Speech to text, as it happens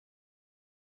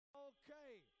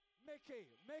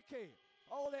Micky,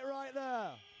 hold it right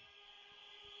there.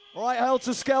 All right,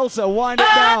 Helter Skelter, wind it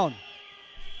down.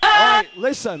 All right,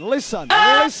 listen. This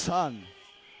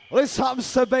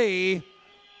happens to be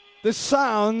the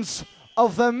sounds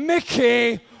of the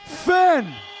Micky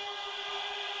Finn.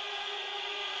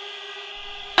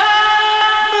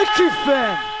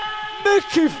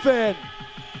 Micky Finn.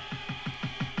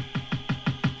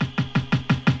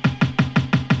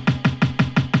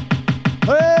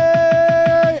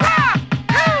 Hey!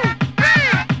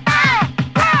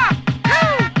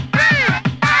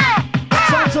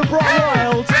 Sounds of Brock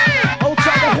Wild. Hold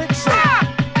tight the Hickson.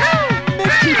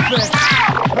 Micky Finn.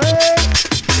 Hey!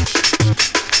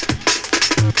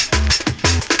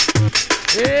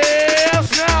 Yes,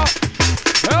 now.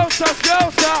 Helter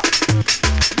Skelter.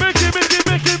 Micky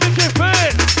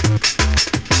Finn.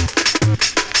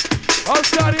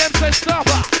 Outside the MC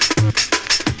Stopper.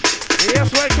 Yes,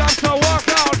 when it comes to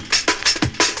workout.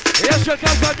 Yes, when it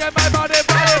comes to get my body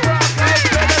rock. Let's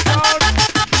get it down.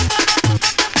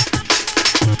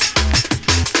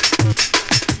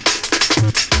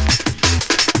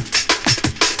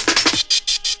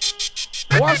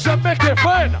 What's the Micky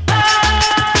Finn?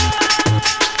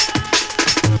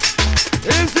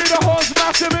 Is it the horse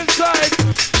massive inside?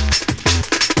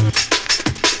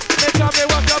 Make up me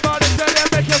work about it, tell you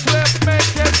make it flip,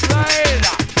 make it slide.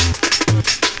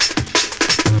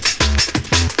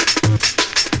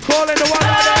 Calling the one on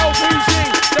the LPG,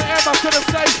 the Emma to the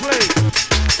stage, please.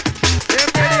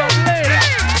 Immediately.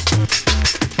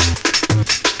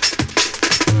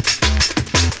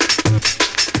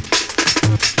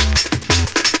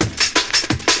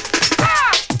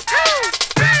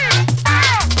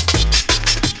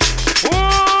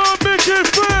 Oh, Micky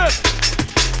Finn!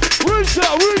 Reach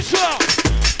out!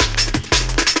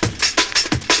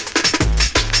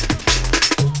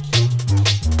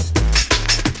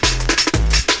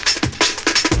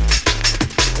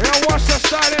 Watch the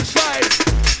style inside.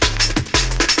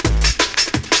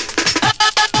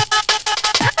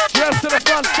 Just to the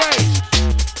front stage.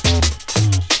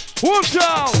 Watch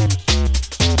out!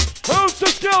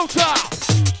 Helter Skelter!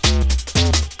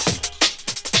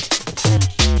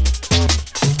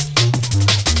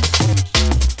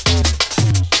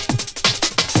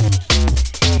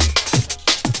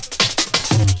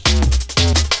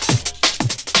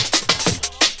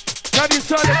 Can you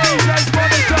turn the DJ's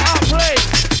monitor up, please?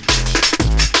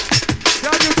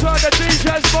 Can you turn the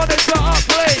DJ's monitor up,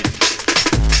 please?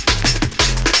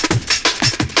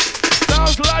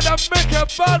 Sounds like a Micky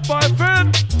bad boy, Finn.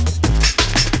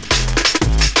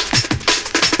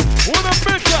 With a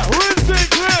Micky, rinsing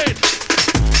clean.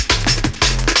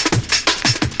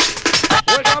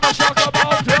 We're gonna talk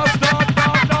about just no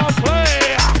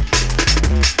play.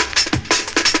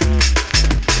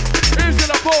 Easy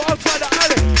the ball outside the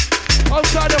alley,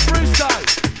 outside the freestyle.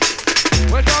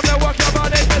 We're gonna work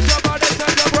about it, miss about it,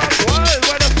 and the rock world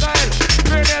with a style,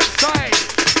 green inside.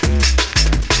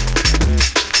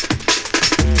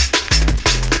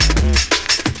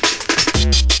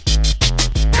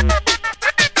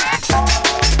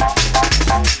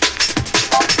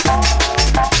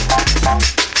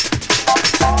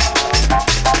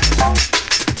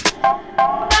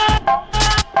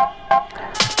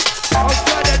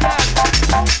 Outside the net,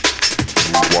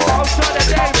 outside the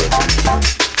David.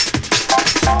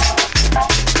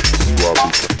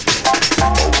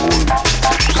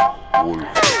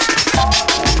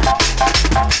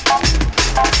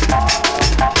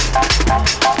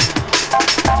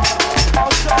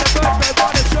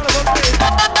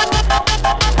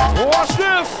 Watch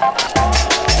this!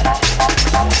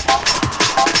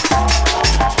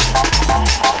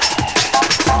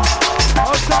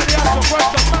 Outside the action, where's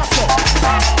the muscle?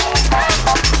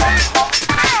 Get it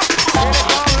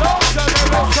down low, so they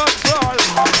will control.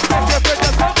 Make you feel the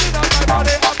something on my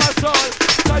body, on my soul.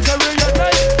 Try to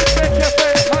reunite, make you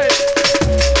feel high.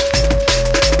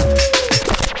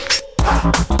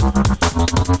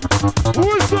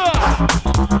 Who's that?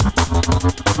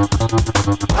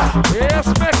 Yes,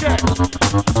 Micky.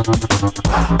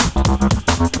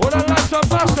 What a nice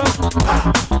ambassador.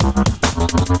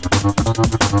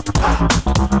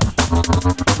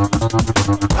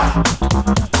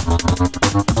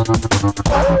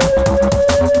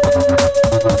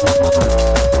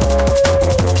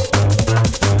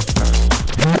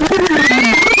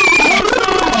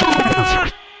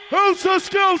 Helter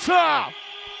Skelter!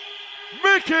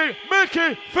 Micky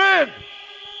Finn!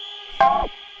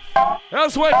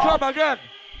 That's where it come again.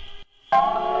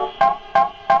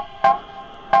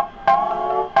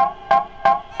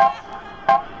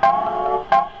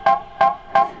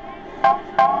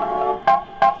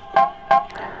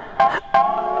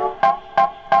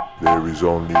 is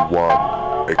only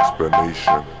one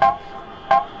explanation.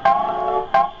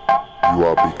 You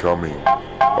are becoming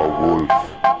a wolf.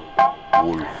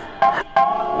 Wolf.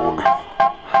 Wolf.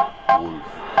 Wolf.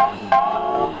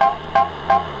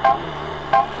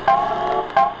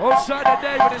 Outside the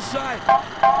David inside.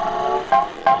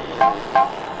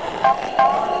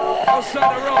 Outside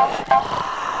the road.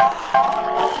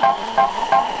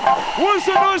 Where's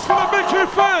the noise for the Micky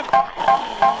fan?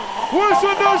 Where's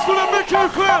the noise for the Micky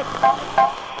fan?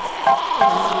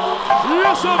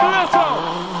 Yes, I'm Leto.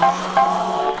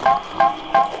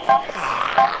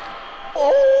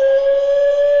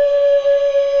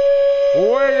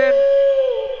 Waiting.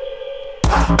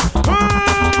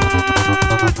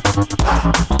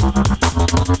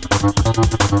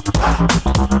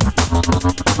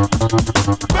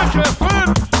 Micky fan,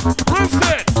 rinse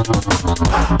it.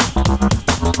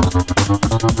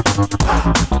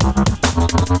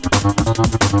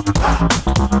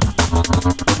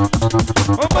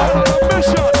 I'm on a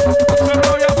mission to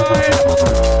know your mind.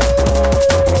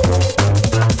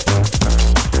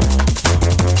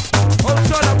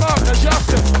 Outside the mark,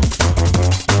 adjusting.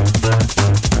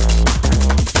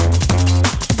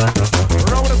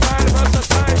 Roll the side, press the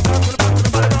time, down to the back of the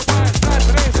body, rock right, nice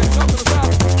and easy, come to the top.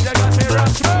 You got me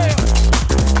right smile.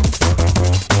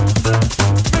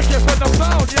 Micky for the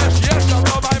sound, yes, yes, I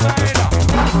know my mind.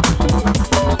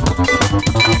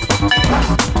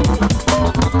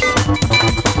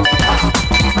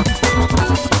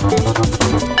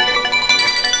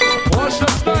 Watch the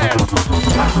style.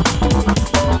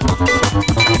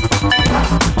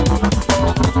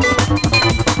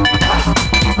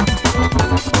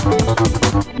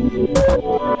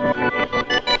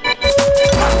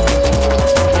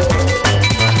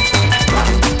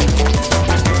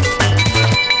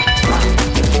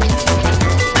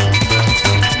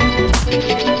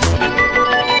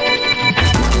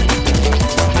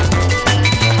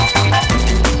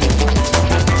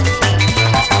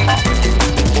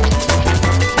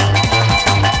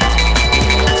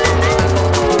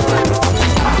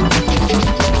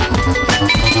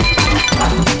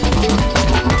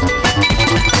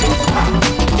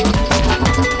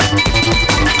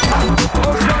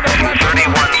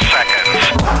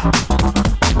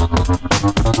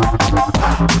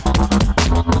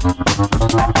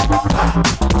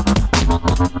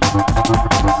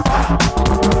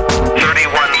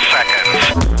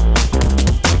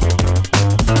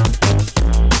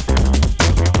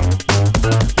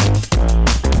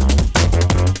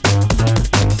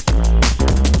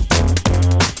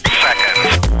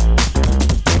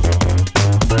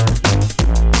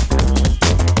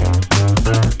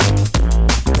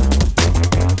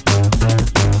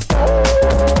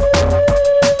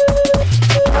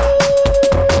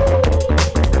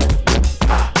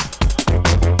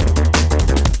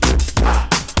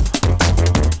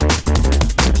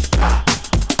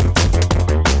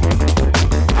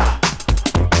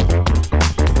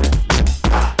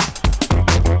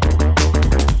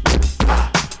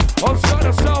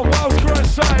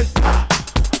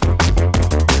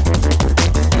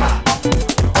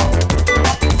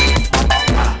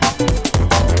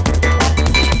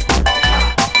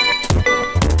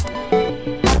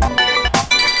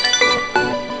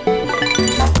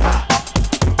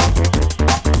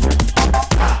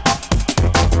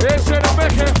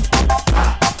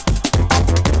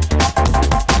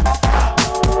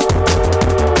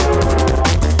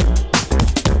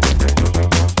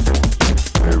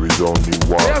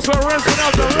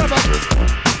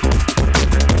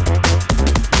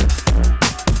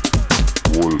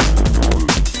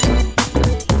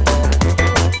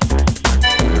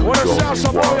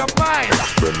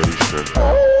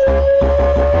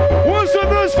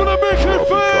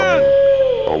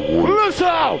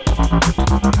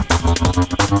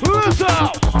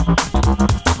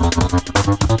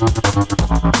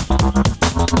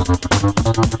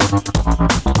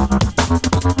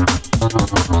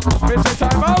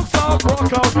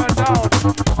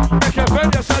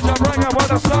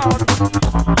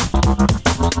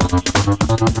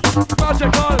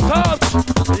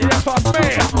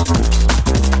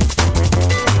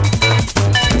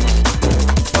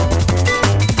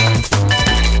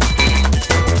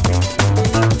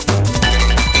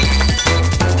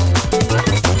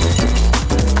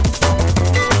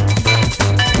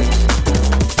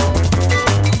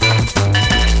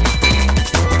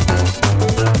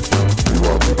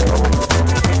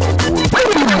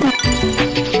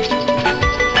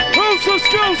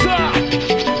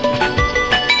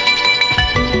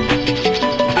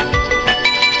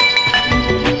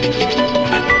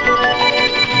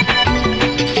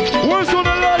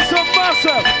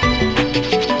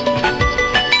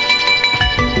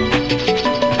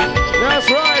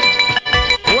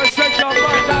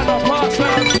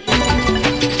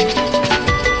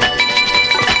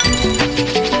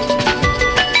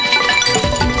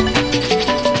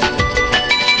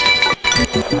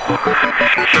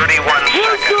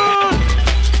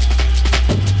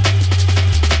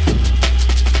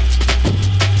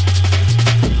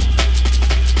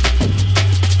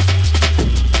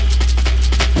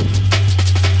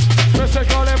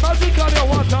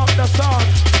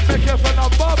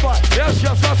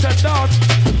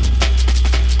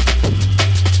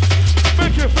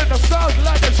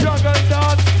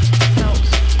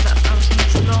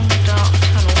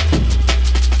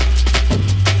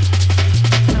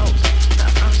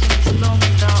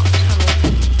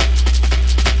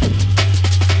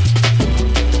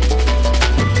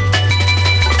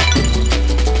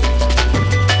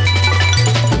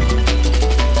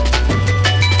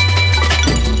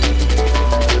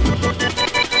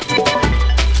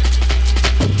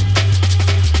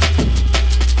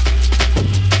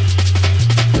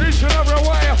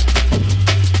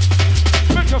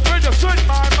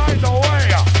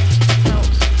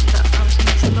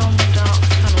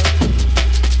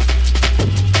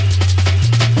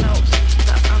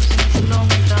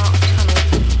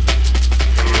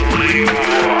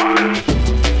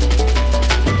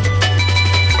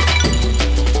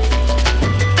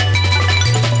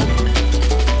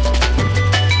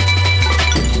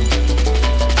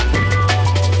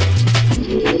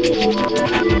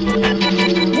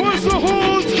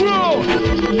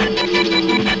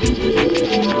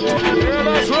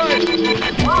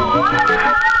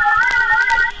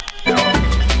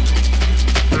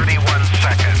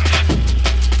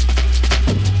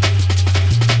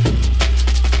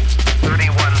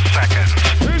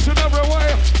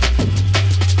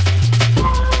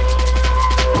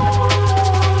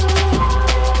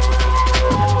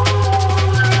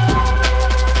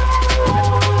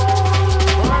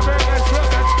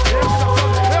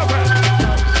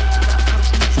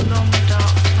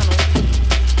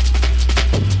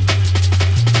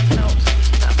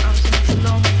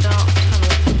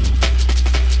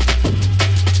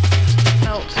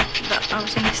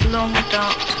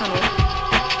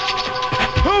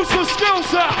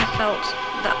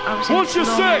 What you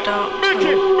say?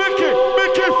 Micky,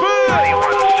 feel.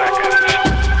 31 seconds.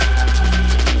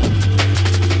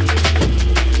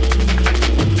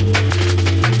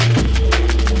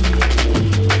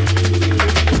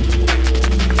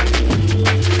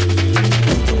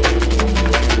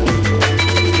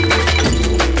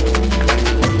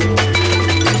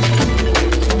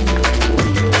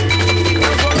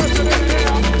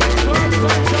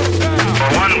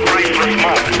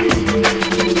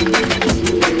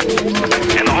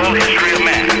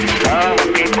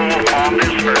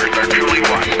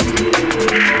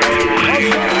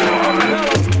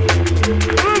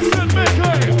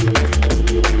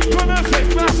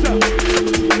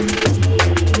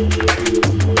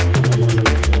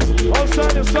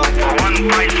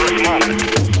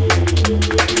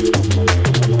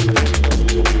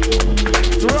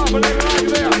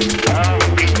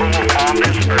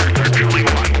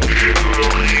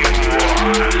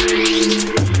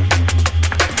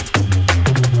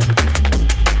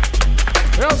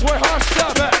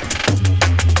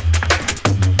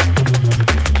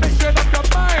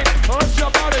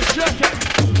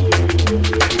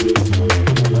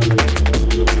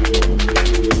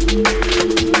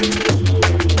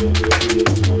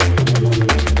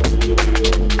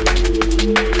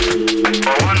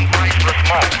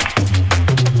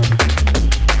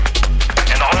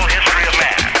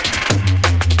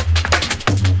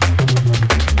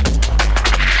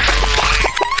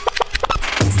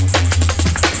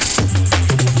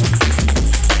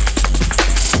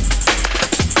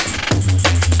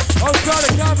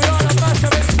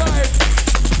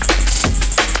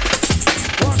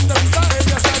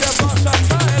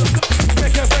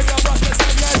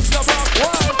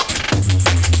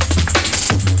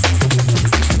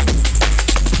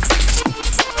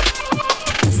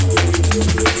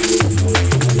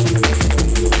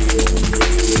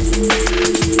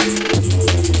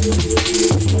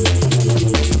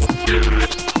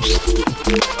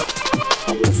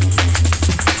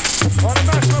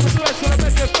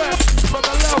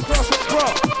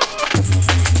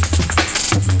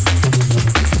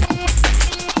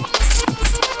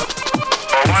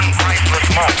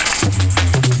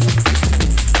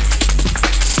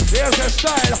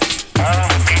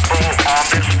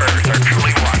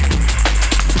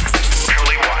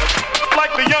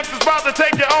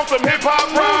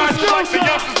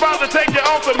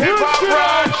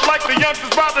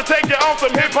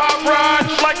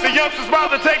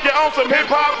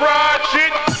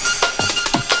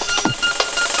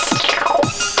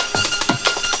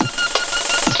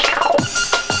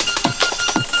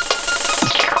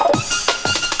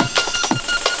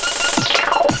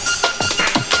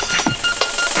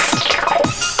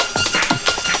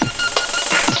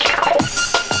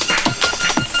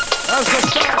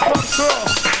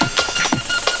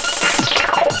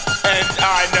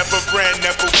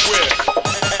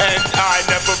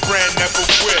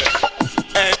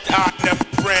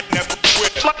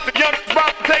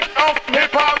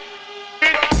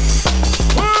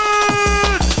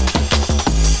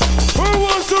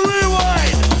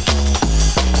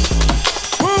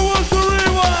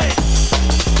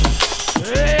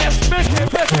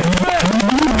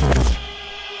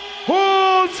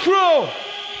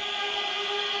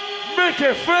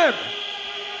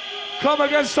 Come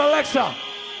against Alexa.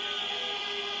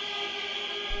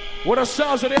 With the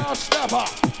sounds of the house stepper.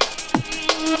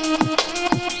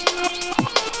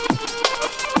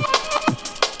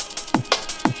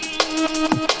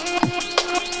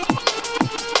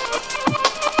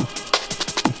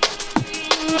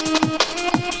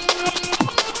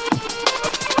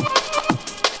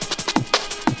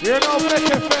 You know, make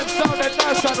it fit sounding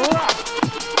nice and rock.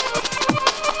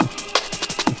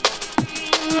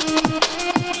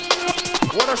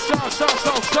 What a sound.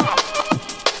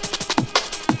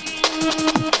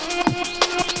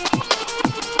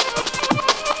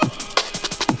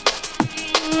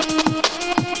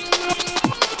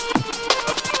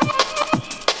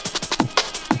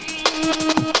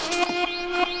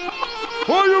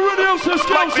 Are you ready, Helter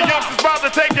Skelter? Like the youngsters about to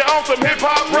take you on some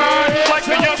hip-hop rides. Like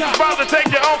the youngsters about to take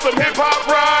you on some hip-hop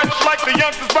rides. Like the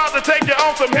youngsters about to take you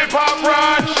on some hip-hop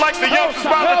rides. Like the youngsters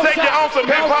about to take you on some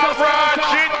hip-hop rides.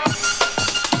 Shit.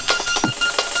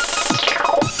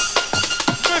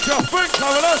 Make a think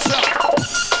coming us up.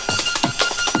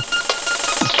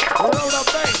 Roll the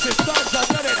bass, it's time to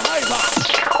get it hyper.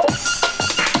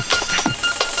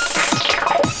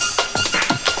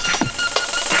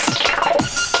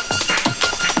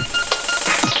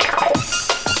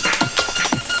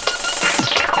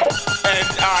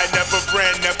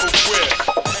 Never will.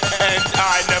 And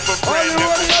I never brand,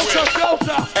 never will.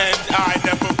 And I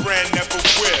never brand, never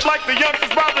will. Like the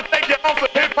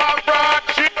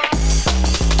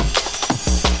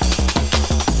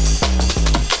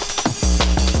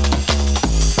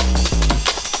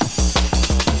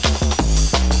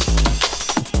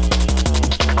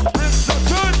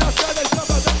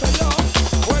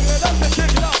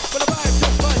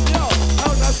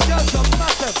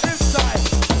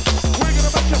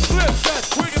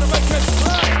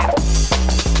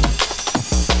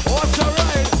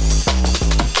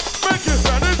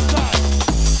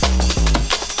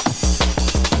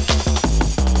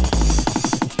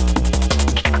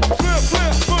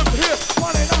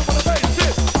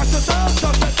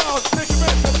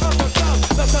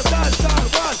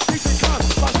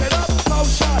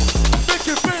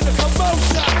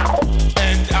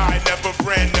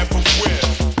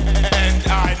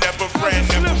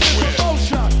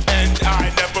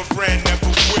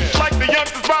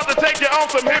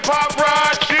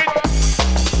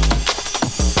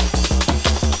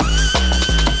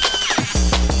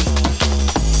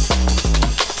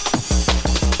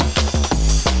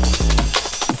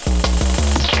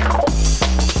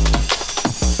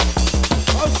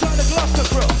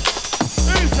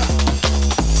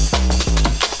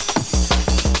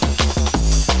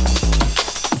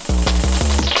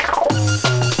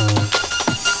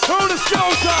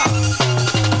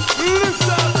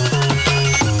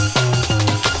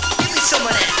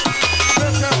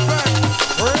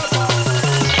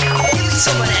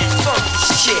that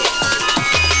funky shit.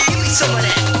 Give me some of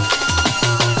that.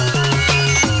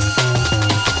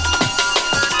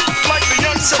 Like the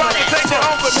young spot to take you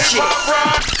home from hip-hop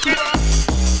ride.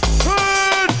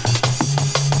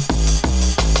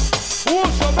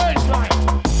 What's the baseline?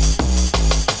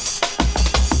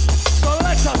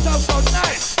 Selector sounds so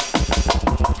nice.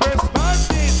 Chris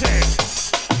Banditi.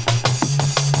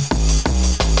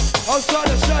 Outside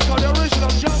the circle, the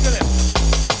original jungle.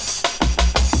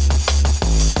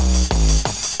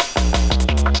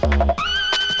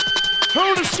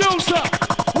 Helter Skelter,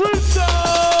 roots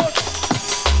out.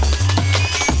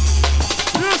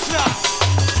 Yes now.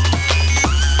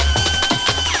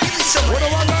 Give me some of What do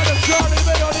that. I got to Charlie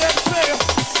made on the MC?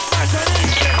 That's an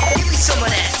easy. Give me some of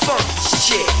that funky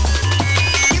shit.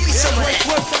 Give me some of that.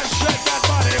 Twist that, shake that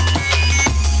body.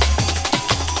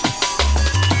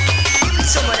 Give me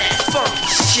some of that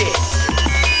funky shit.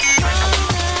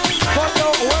 Fuck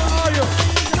out, where are you?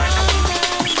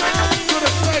 To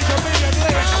the stage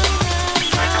immediately.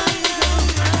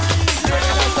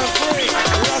 Giving us a free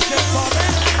Russian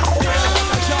comment. Giving us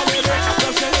a jolly bit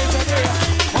Russian engineer.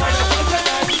 On the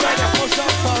president, try to push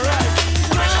up for right.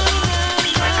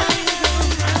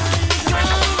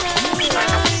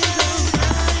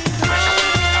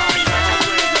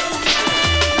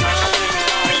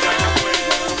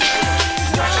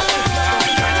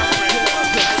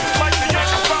 Like the young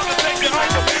spot to take you home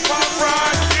from hip-hop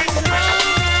ride.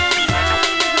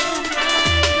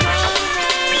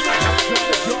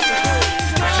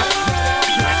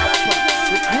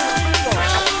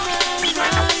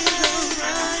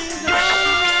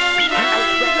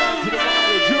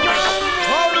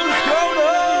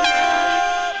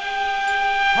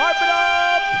 Hype it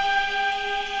up!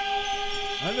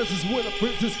 And this is where the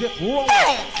princess get rolling.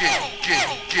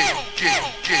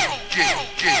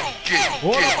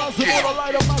 All the massive, all the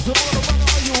light, massive, all the runner,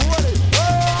 are you ready?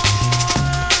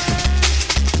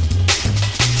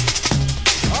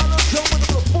 I'm not telling them to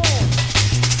perform.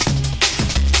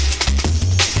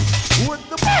 With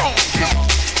the ball, come on,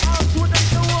 eyes with the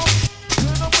room.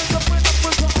 With the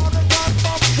prison on the gun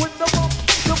bump. With the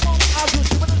bump, eyes with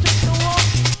the room.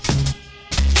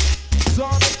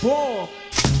 Sonic ball.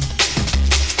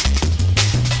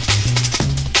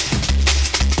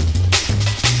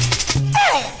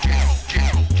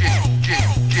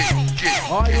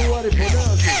 Are you ready for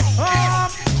this?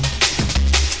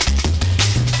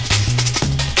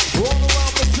 All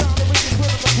around the town, and we can put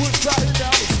the wood side and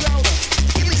down the scouter.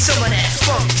 Give me some of that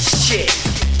funky shit.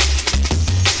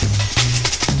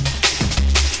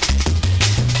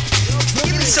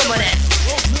 Give me some of that.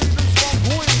 We'll see this funk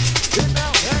win. It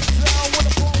now hangs down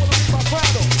with the ball, wanna be my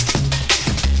battle.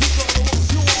 These are the ones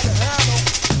you want to handle.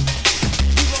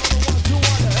 These are the ones you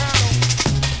want to handle.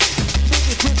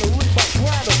 Niggas with the reap my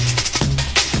battle.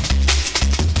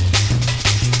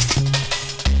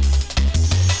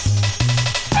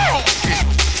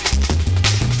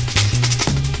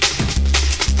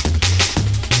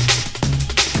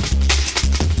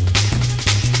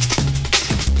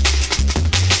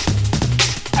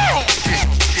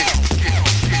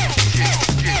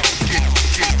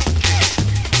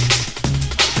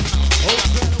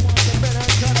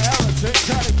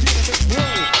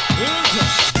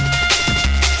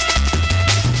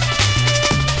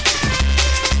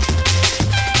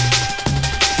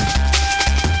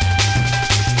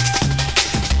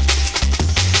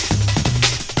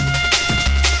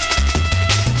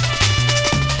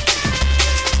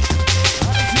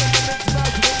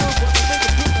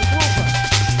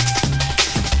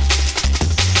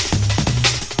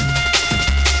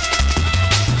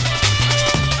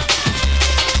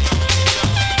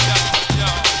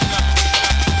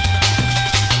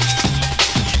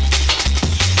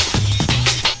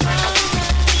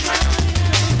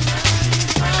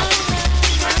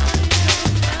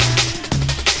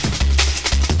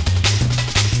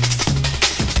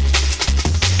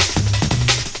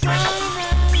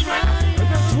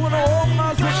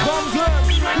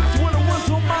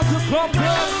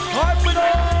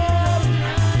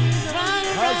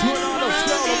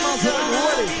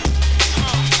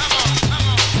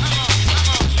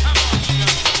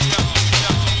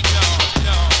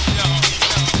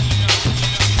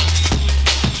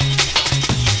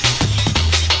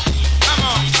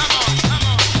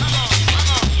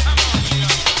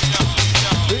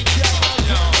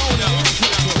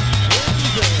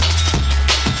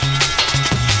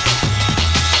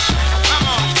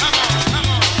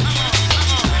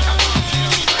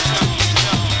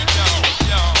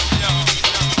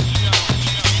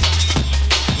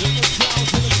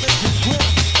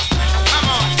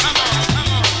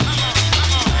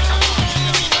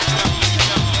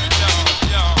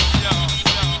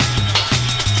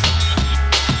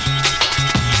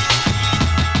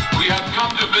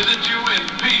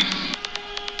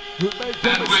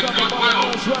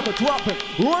 it, drop it.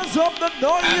 Raise up the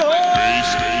noise.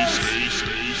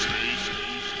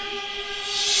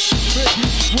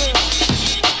 Micky, win.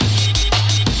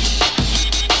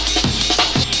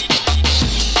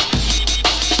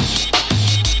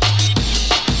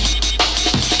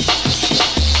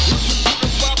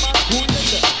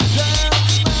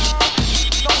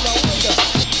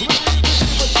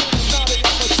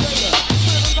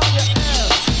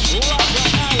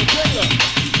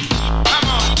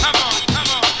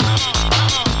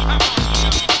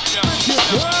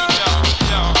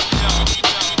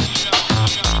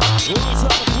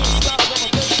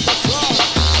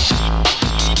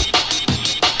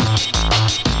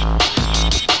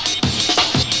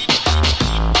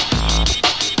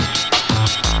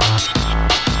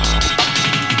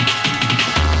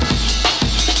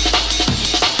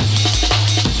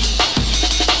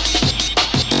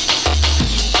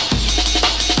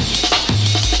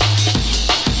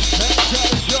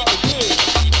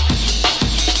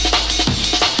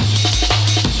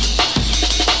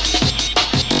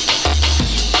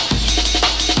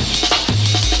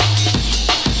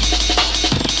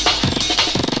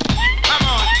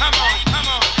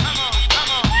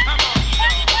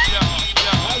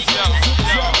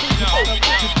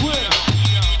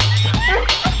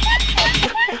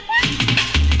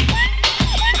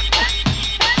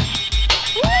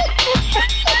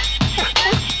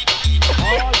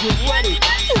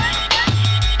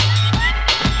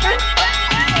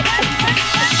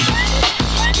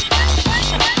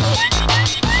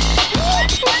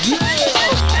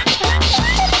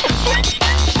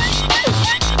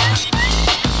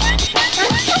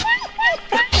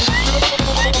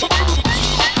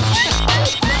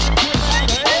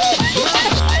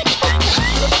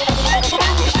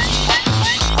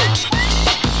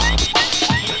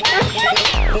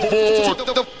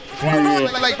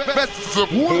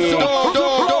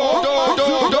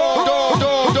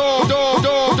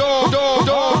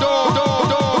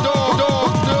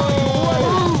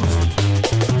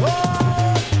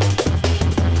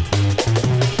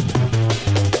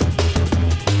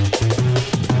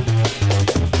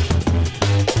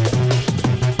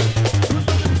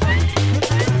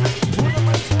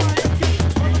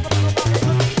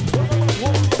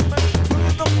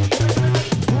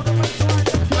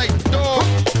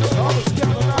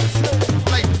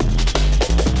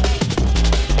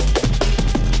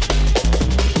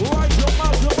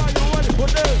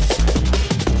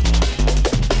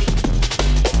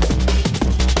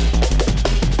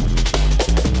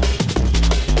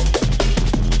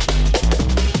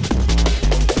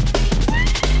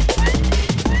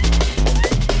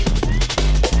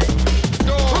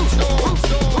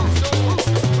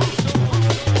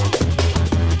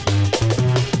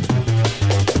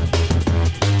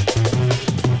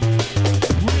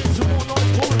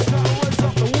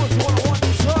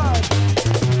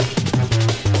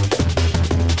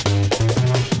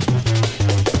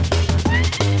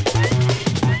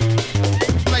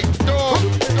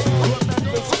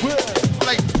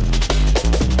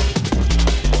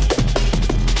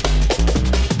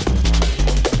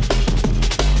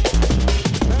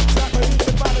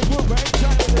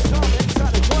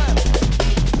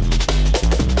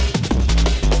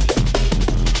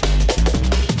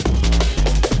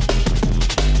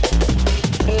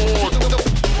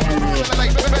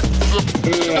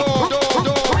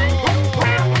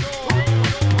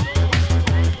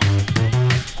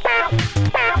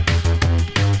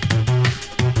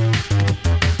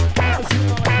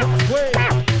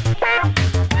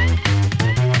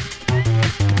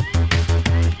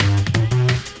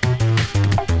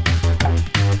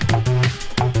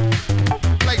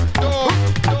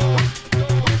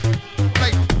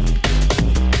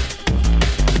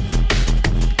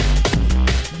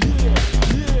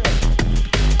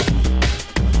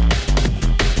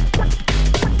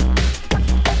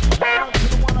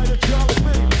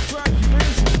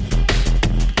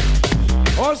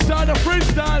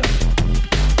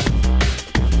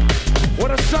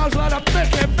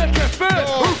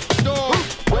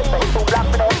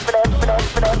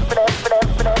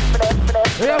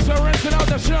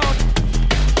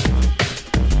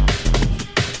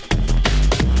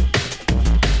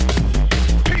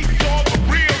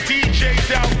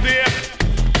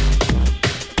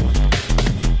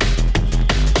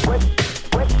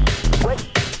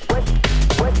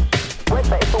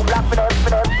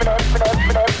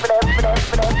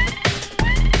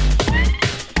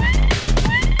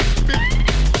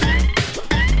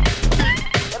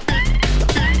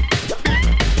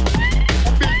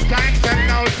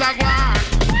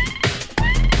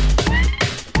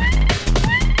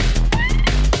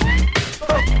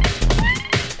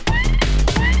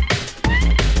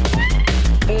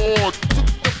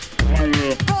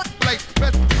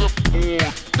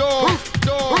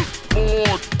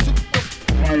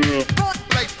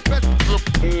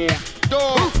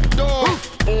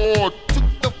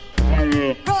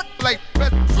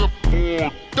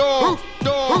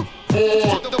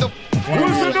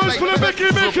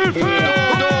 Micky Finn!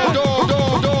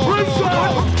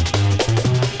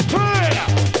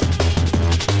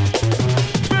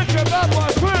 Micky, that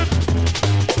was Finn!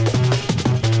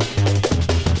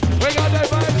 We got that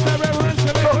vibes that we're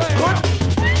into the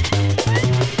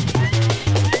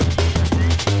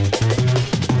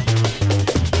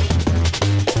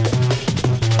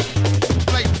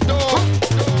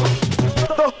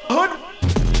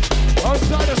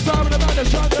outside the storm of the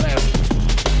jungle is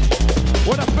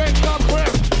with a fake top grip.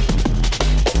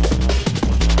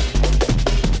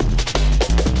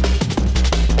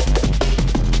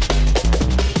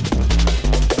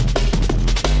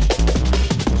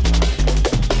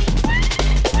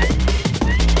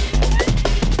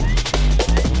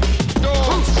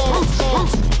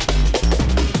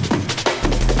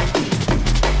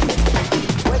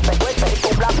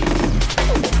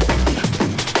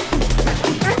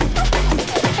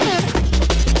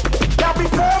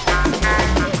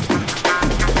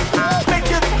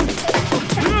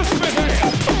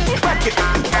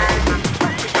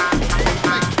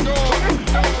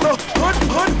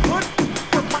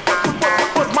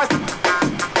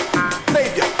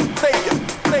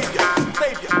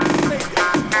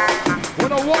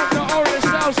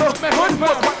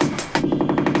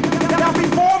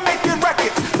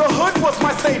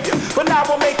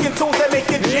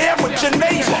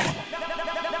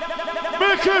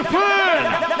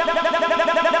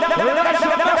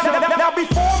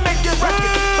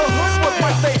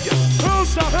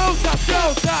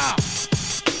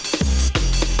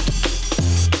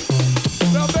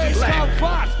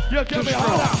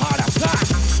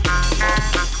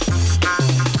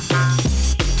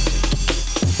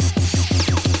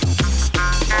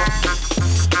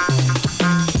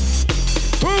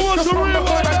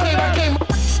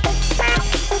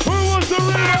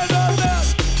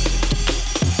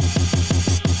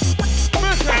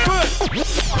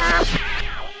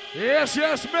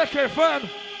 Yes, Micky Finn.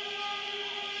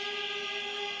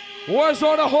 Where's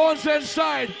all the horns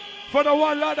inside for the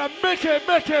one like the Micky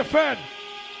Finn?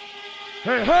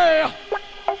 Hey, hey.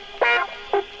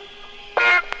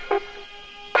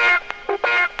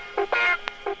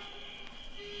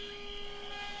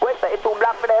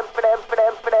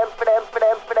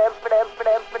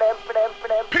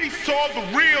 Peace to all the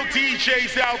real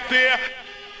DJs out there.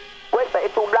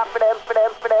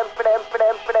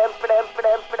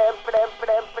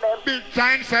 Big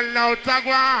thanks and loud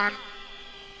Tagwan.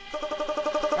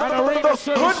 And arena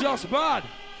service just bad.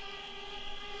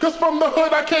 Cause from the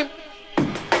hood I came.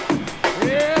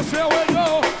 Yes, here we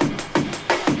go.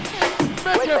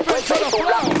 Micky Finn to the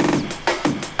floor.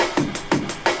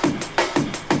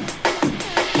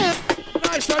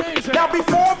 Nice and easy. Now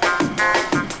before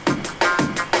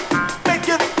make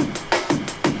it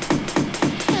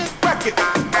record.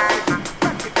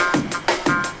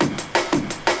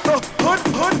 The hood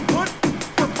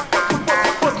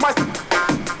was my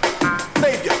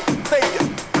savior.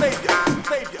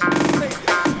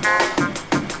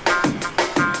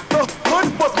 The hood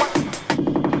was my.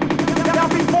 Now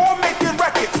before making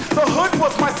records, the hood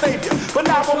was my savior. But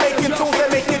now we're making tunes that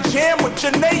make it jam with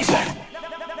your neighbor.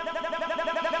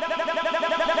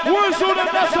 Where's all the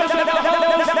messages in the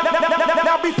house?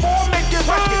 Now before making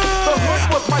records, the hood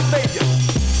was my savior.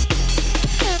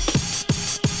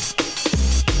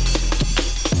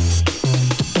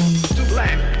 Too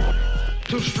black,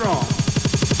 too strong.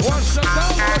 Watch the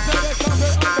sound, cause they come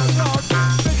in underground.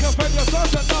 Micky Finn, you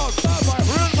touch it now. Stand by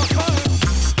real McCoy.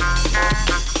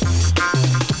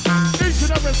 Each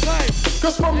and every time.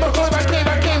 Cause from the hood I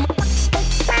came.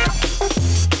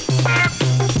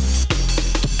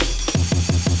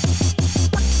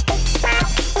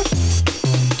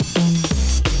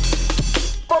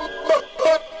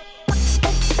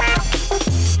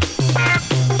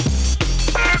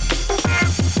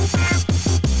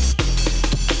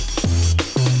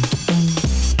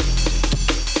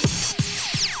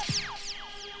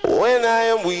 When I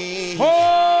am weak,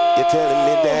 you're telling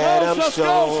me that I'm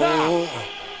strong.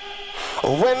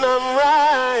 When I'm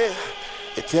right,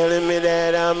 you're telling me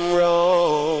that I'm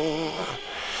wrong.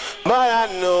 But I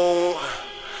know,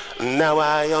 now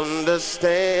I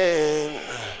understand.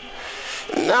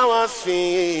 Now I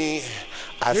see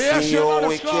your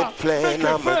wicked plan.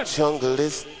 I'm a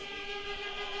junglist.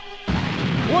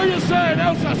 What you saying,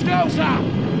 Helter Skelter?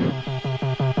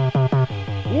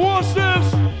 What's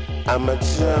this? I'm a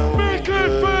junglist.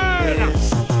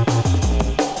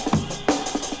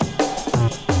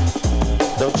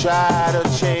 Don't try to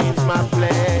change my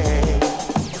plan.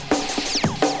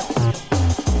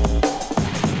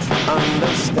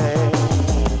 Understand.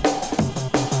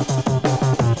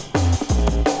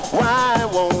 Why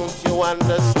won't you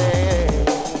understand?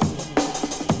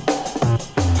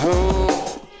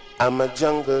 I'm a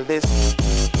jungleist.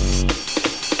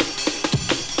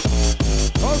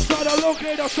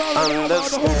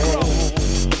 Understand.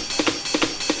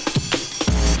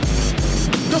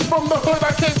 Just from the hood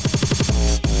I came.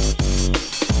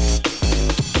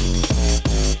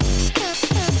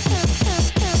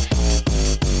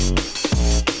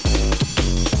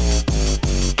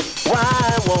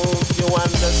 Why won't you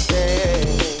understand?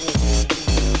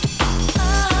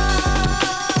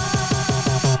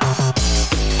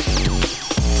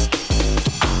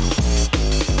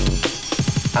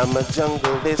 I'm a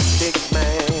jungleistic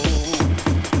man.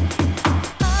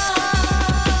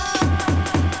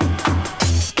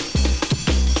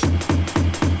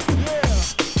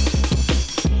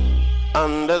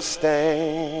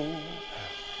 Understand.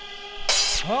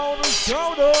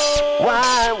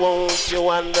 Why won't you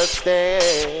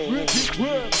understand?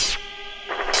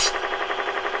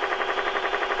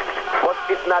 But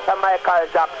it's not a Michael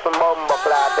Jackson bumbo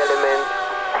class element,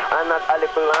 and not a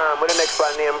little with the next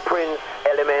one named Prince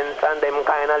element, and them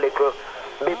kind of little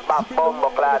big bop bumbo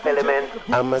class element.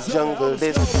 I'm a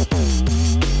jungleist.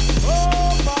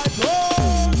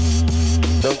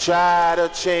 Don't try to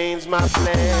change my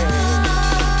plan.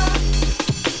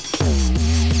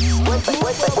 Wait,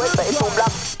 it's too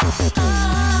black.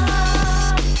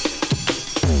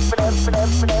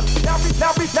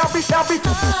 Now be.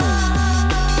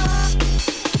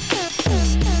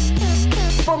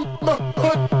 From the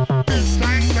hood. It's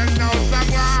time to know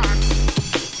someone.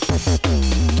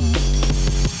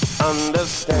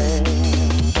 Understand.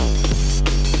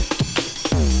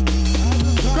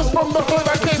 Just from the hood I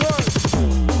came.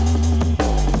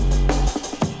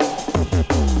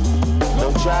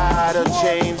 Don't try to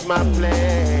change my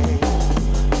plan.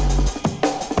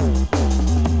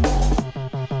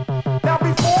 Now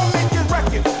before making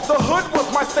records, the hood was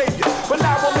my savior. But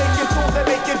now we're making tunes that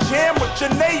make you jam with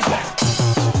your neighbor.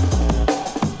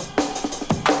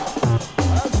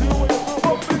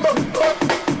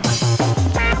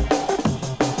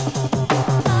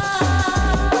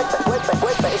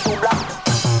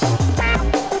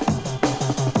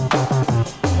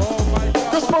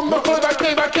 Just from the hood I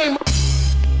came.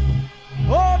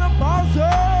 On the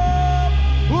mountain,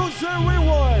 who's the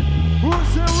rewind? Who's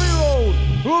the reload?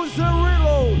 Who's the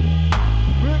reload?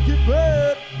 Make it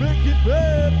bad.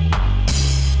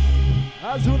 I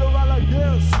do the right like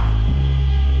this.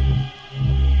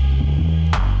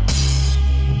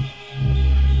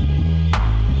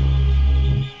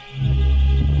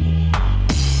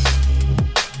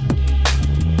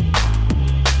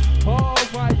 Oh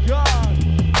my God.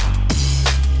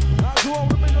 That's what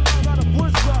we make a lot out of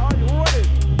voice. Are you ready?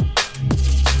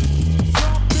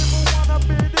 Some people wanna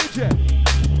be a DJ.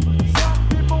 Some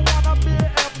people wanna be an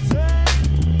MC.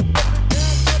 But they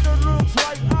can't get the looks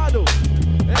like I do.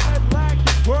 And they lack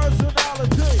your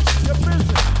personality. You're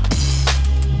busy.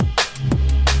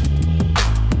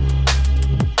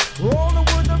 Rolling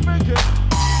with the Micky.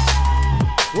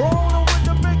 Rolling with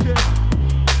the Micky.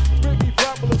 Micky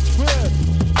fabulous spin.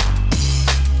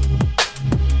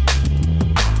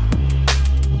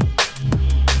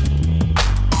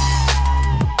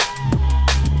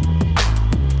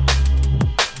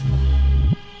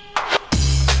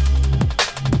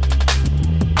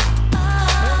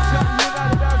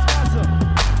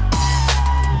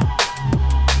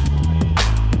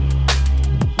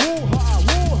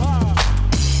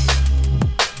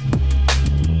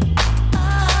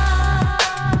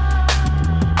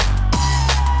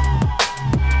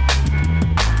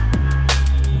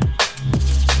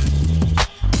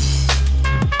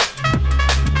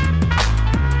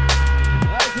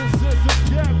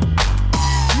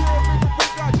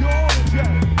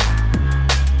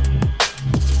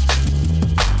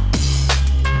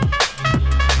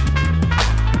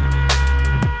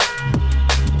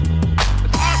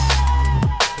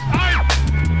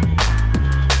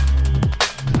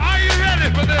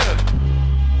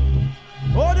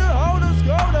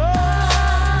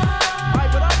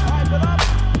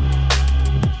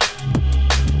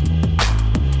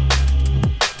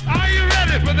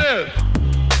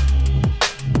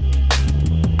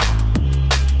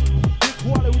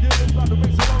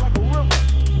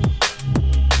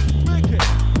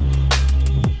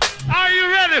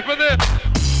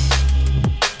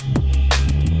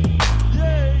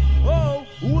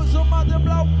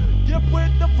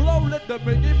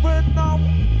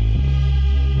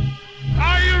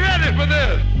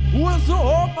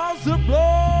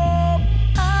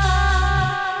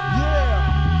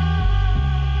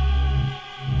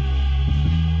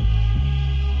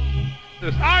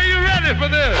 Are you ready for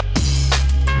this?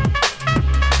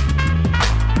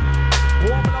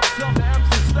 Warming up some the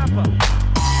MC Stepper.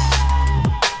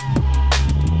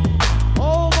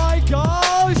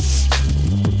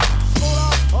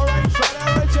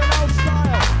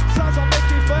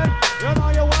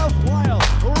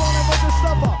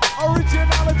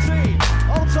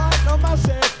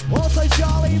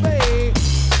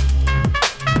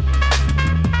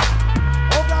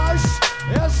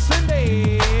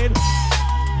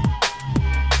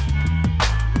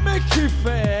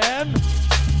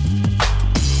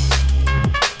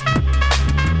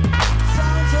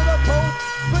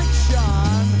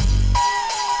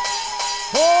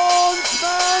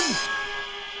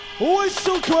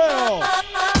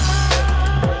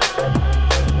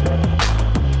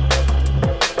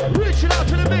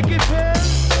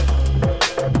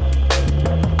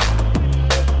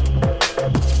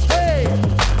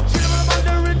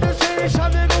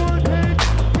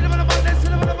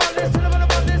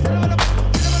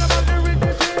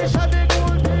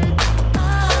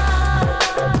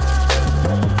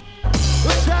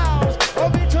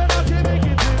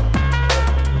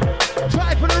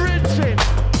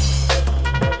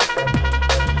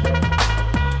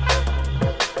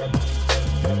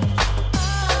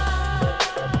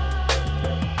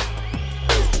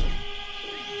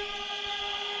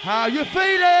 How you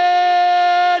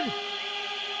feeling?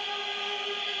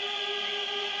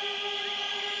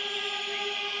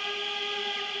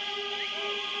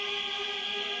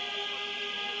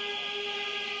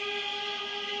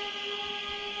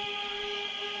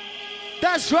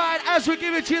 That's right, as we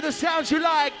give it to you the sounds you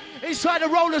like inside the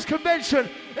Rollers Convention.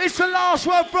 It's the last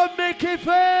one from Micky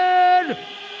Finn.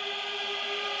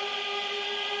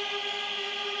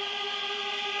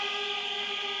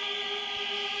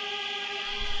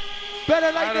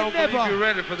 Better late I don't than believe never. you're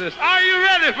ready for this. Are you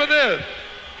ready for this?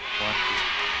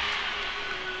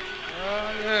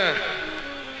 Yeah.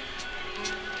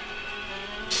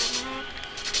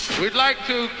 We'd like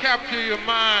to capture your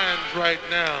minds right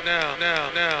now.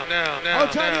 I'll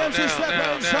tell you, MC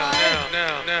Stepper inside.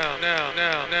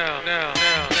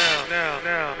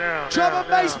 Drum and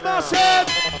bass massive.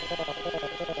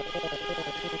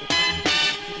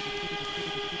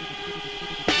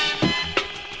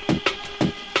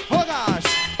 Oh gosh.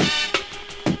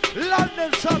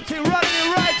 London something running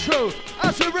it right through.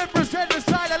 As we represent the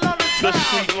side of London town. The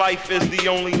street life is the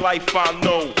only life I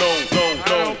know.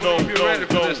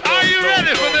 Are you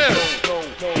ready for this?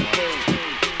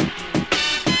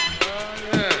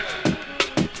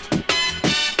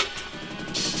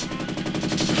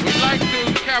 We'd like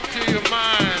to capture your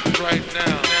minds right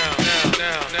now.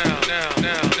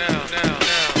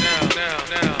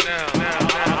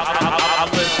 I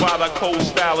live by the cold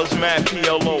style is mad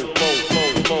PLO.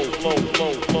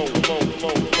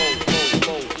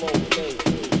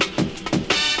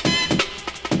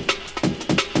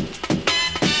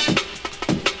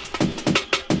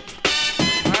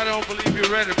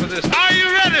 Ready for this? Are you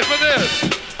ready for this?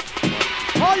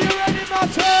 Are you ready,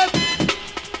 Martin?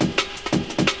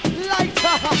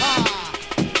 Lighter!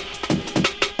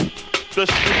 The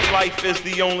street life is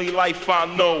the only life I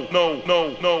know.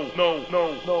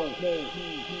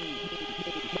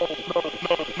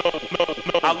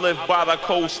 I live by the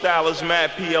cold style is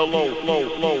mad PLO.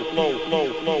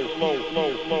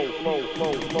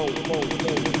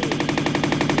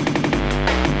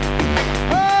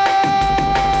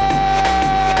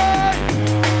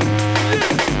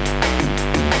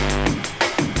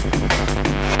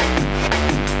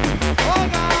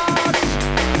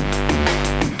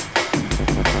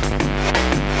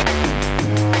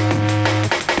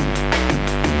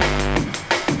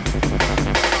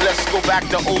 Go back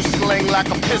to old slang like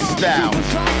a pistol.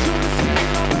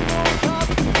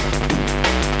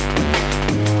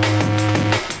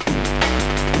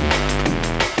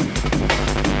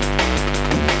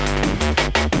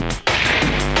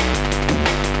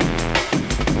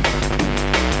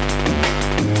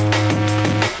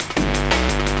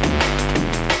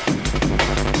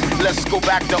 Let's go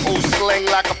back to old slang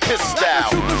like a pistol.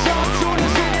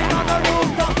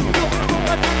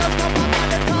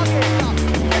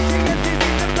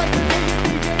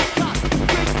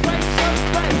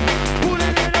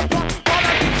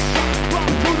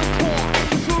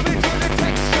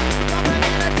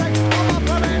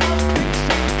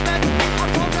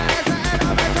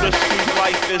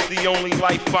 Is the only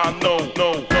life I know.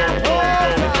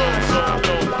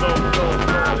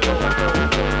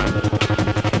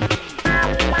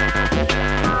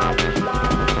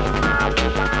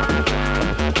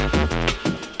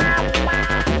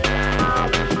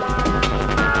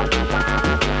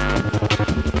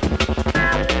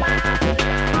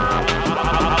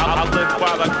 I live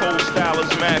by the cold style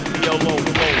is mad PLO.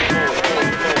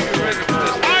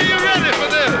 Are you ready for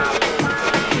this?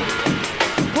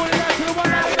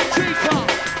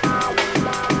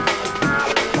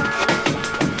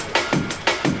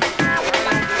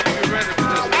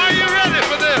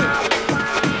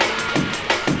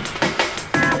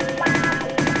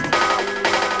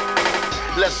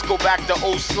 Let's go back to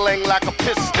old slang like a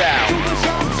pistol.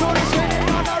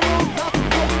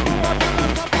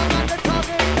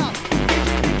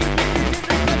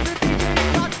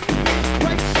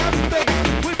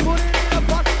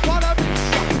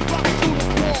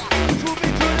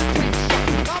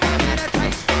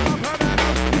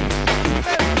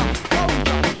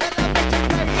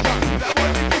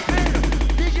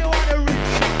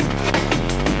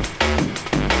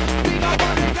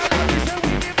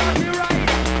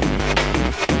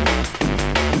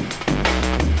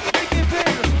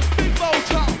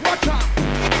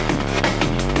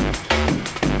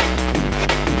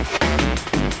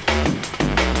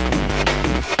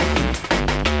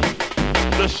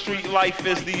 Life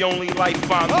is the only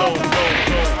life I know.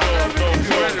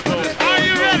 Are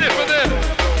you ready for this?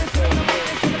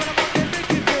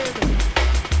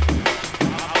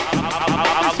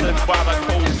 I live by the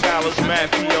cold style is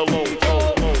mad PLO.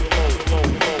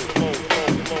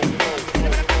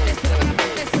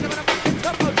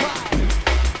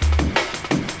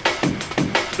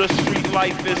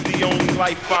 life is the only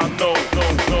life I know.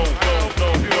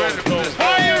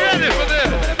 Are you ready for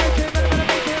this?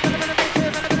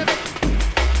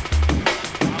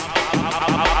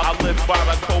 I live by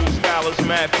the cold style as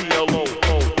mad PLO.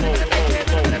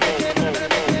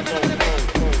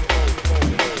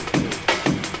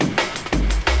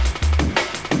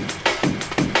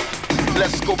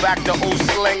 Let's go back to old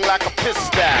slang like a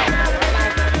pistol.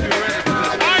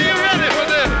 Are you ready for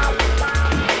this?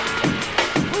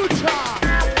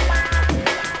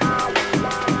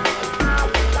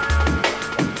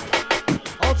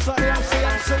 Outside the MC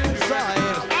inside.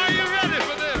 Are you ready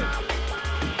for this?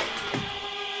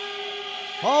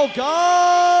 Oh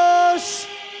gosh!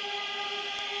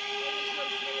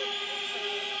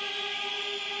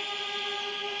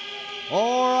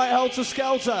 All right, Helter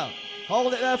Skelter.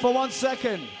 Hold it there for 1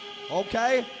 second.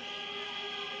 Okay.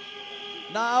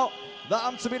 Now,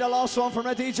 that to be the last one from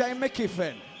the DJ Micky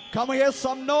Finn. Can we hear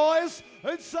some noise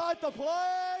inside the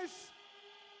place?